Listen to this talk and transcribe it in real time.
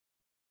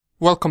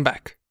Welcome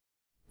back.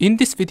 In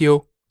this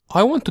video,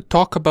 I want to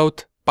talk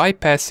about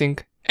bypassing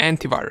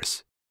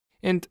antivirus.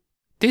 And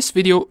this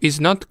video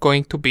is not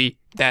going to be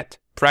that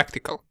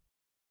practical.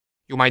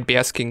 You might be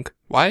asking,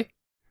 why?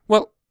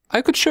 Well,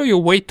 I could show you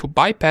a way to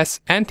bypass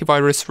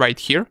antivirus right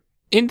here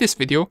in this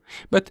video,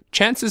 but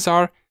chances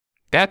are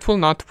that will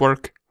not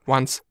work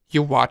once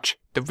you watch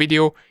the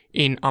video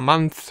in a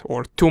month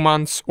or 2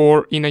 months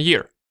or in a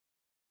year.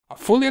 A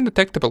fully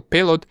undetectable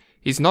payload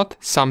is not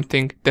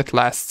something that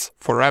lasts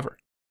forever.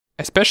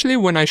 Especially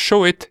when I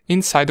show it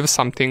inside of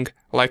something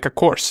like a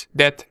course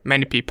that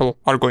many people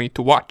are going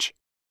to watch.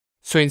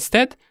 So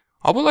instead,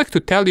 I would like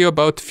to tell you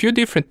about a few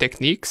different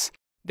techniques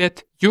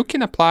that you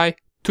can apply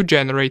to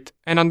generate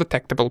an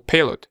undetectable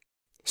payload.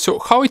 So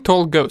how it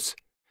all goes?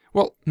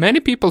 Well, many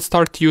people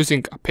start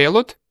using a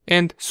payload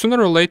and sooner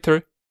or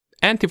later,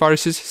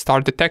 antiviruses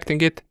start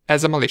detecting it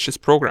as a malicious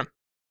program.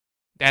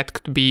 That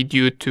could be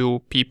due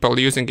to people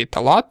using it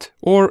a lot,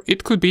 or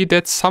it could be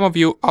that some of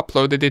you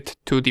uploaded it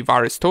to the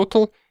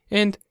VirusTotal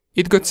and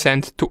it got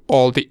sent to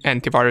all the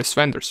antivirus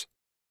vendors.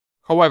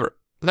 However,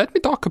 let me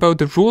talk about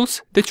the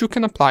rules that you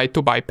can apply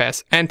to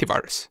bypass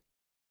antivirus.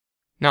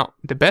 Now,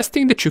 the best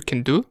thing that you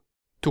can do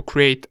to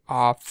create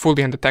a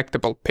fully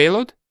undetectable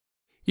payload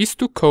is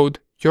to code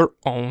your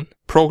own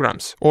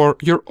programs or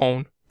your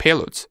own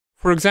payloads.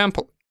 For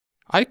example,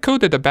 I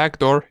coded a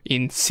backdoor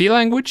in C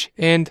language,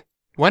 and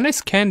when I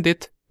scanned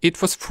it,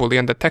 it was fully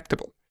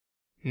undetectable.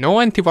 No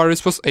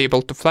antivirus was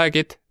able to flag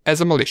it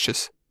as a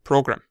malicious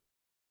program.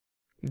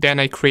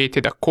 Then I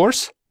created a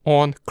course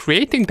on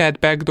creating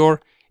that backdoor,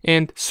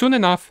 and soon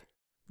enough,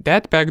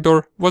 that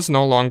backdoor was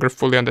no longer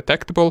fully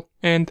undetectable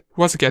and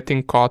was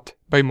getting caught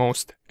by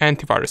most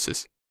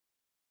antiviruses.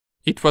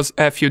 It was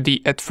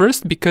FUD at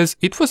first because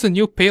it was a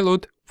new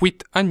payload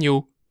with a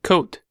new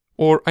code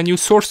or a new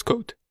source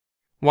code.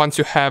 Once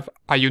you have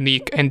a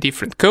unique and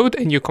different code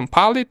and you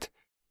compile it,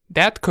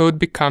 that code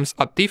becomes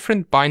a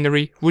different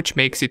binary which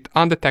makes it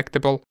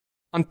undetectable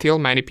until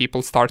many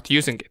people start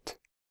using it.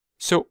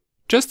 So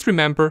just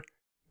remember,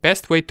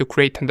 best way to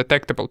create an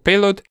undetectable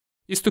payload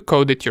is to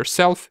code it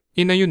yourself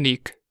in a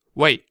unique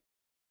way.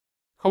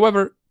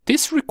 However,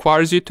 this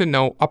requires you to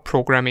know a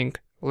programming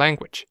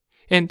language,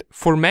 and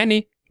for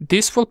many,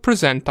 this will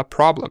present a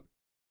problem.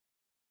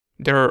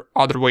 There are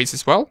other ways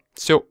as well,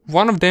 so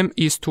one of them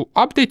is to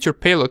update your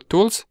payload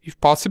tools if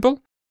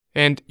possible,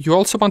 and you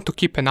also want to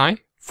keep an eye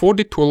for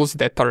the tools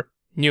that are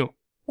new,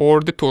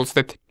 or the tools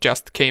that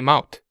just came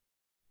out.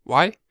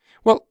 Why?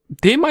 Well,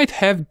 they might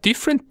have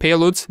different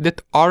payloads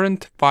that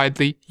aren't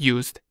widely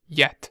used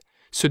yet,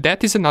 so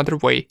that is another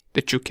way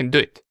that you can do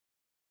it.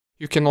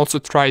 You can also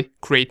try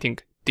creating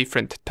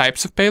different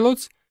types of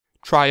payloads,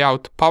 try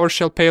out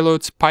PowerShell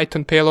payloads,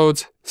 Python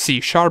payloads, C#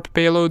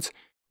 payloads.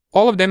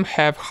 All of them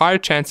have higher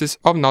chances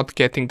of not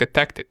getting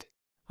detected.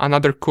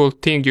 Another cool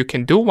thing you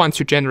can do once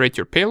you generate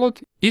your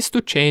payload is to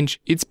change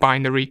its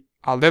binary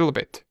a little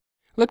bit.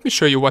 Let me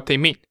show you what I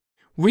mean.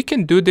 We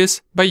can do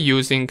this by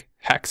using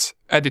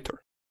Hexeditor.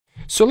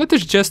 So let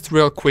us just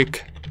real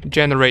quick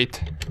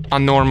generate a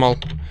normal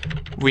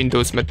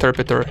Windows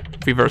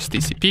Meterpreter reverse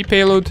TCP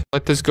payload.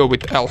 Let us go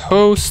with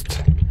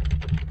lhost,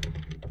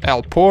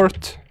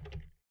 lport,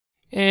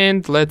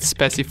 and let's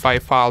specify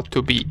file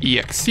to be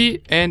exe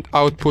and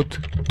output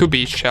to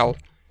be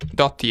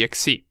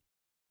shell.exe.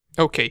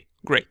 Okay,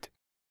 great.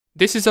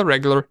 This is a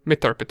regular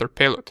Meterpreter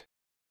payload.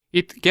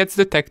 It gets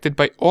detected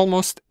by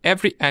almost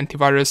every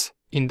antivirus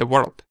in the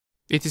world.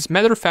 It is,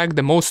 matter of fact,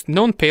 the most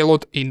known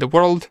payload in the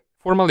world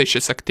for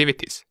malicious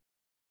activities.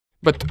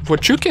 But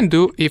what you can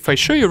do, if I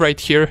show you right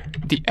here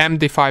the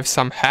MD5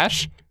 sum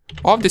hash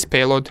of this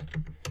payload,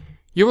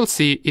 you will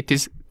see it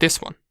is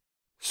this one.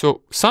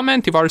 So some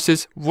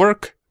antiviruses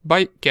work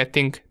by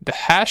getting the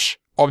hash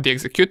of the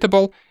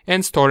executable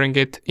and storing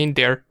it in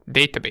their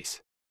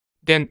database.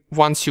 Then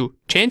once you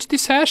change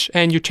this hash,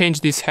 and you change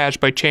this hash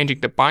by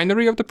changing the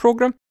binary of the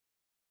program,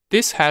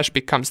 this hash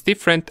becomes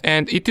different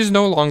and it is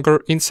no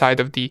longer inside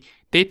of the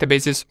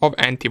databases of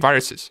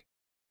antiviruses.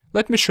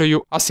 Let me show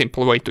you a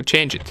simple way to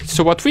change it.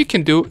 So what we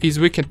can do is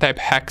we can type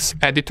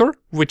Hexeditor,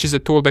 which is a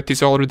tool that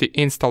is already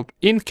installed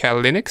in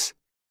Kali Linux,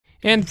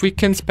 and we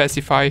can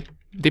specify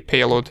the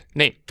payload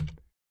name.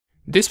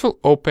 This will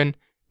open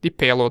the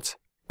payload's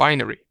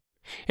binary.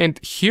 And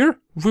here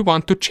we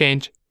want to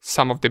change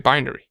some of the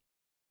binary.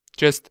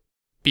 Just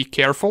be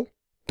careful,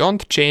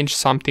 don't change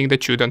something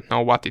that you don't know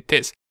what it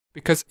is,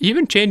 because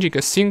even changing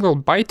a single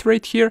byte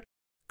right here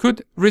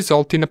could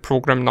result in a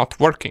program not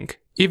working,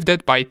 if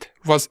that byte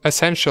was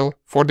essential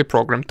for the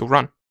program to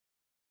run.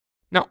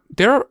 Now,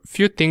 there are a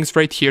few things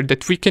right here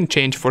that we can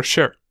change for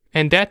sure,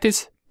 and that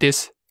is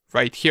this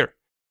right here.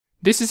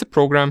 This is a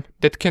program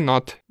that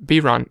cannot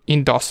be run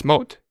in DOS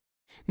mode.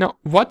 Now,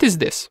 what is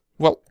this?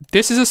 Well,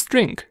 this is a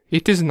string.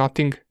 It is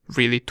nothing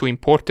really too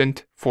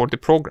important for the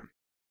program.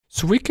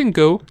 So we can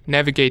go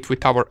navigate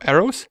with our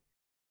arrows,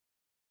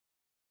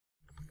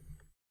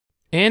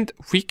 and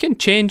we can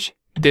change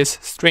this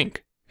string.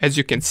 As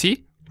you can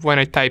see, when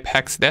I type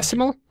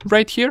hexadecimal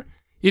right here,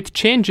 it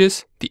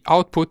changes the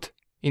output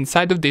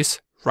inside of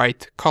this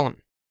right column.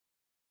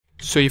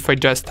 So if I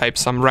just type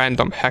some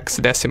random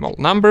hexadecimal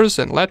numbers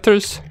and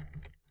letters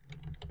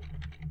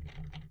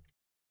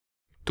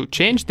to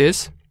change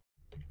this,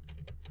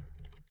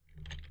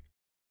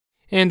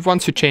 and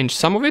once you change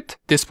some of it,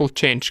 this will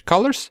change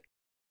colors.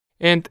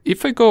 And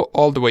if I go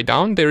all the way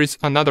down, there is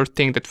another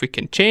thing that we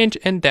can change,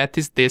 and that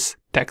is this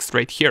text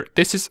right here.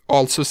 This is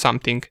also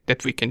something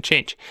that we can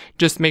change.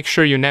 Just make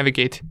sure you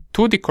navigate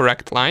to the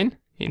correct line.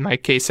 In my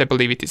case, I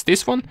believe it is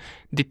this one.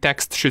 The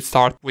text should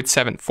start with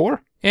 7.4,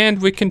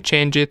 and we can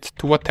change it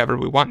to whatever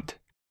we want.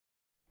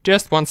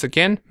 Just once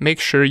again, make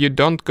sure you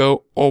don't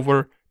go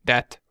over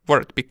that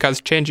word,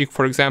 because changing,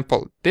 for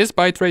example, this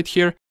byte right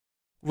here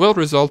will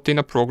result in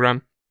a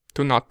program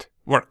to not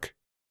work.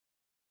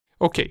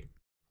 Okay.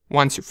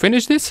 Once you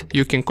finish this,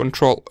 you can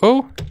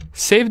Ctrl-O,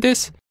 save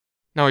this.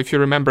 Now if you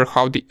remember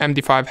how the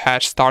MD5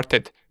 hash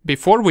started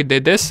before we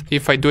did this,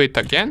 if I do it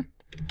again,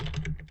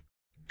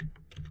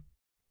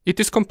 it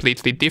is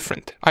completely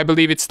different. I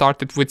believe it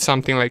started with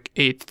something like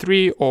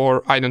 8.3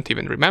 or I don't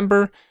even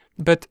remember,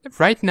 but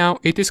right now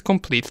it is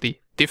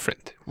completely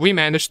different. We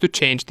managed to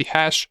change the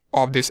hash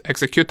of this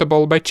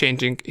executable by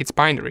changing its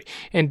binary.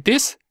 And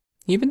this,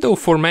 even though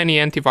for many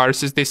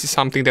antiviruses this is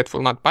something that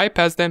will not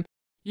bypass them,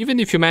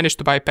 even if you manage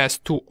to bypass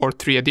 2 or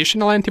 3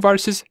 additional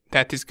antiviruses,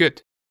 that is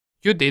good.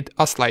 You did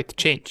a slight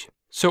change.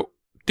 So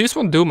this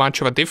won't do much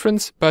of a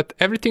difference, but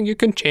everything you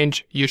can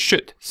change, you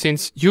should,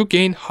 since you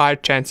gain higher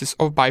chances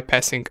of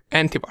bypassing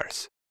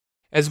antivirus.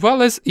 As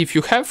well as if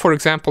you have, for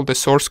example, the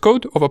source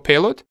code of a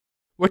payload,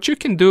 what you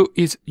can do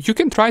is you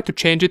can try to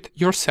change it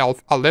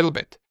yourself a little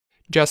bit.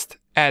 Just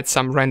add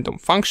some random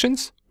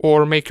functions,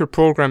 or make your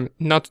program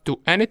not do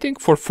anything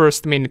for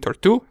first minute or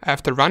two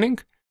after running.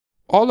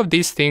 All of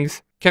these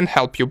things can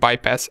help you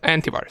bypass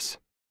antivirus.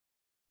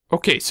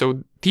 Okay,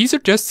 so these are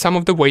just some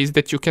of the ways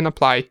that you can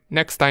apply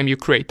next time you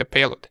create a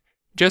payload.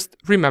 Just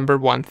remember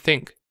one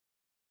thing.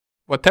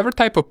 Whatever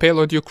type of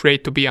payload you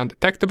create to be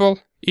undetectable,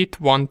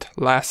 it won't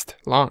last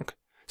long.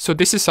 So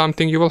this is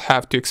something you will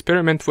have to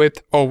experiment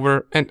with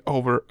over and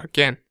over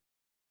again.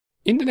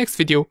 In the next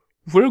video,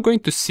 we're going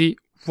to see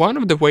one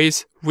of the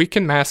ways we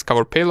can mask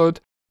our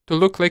payload to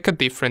look like a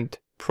different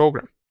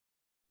program.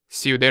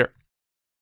 See you there.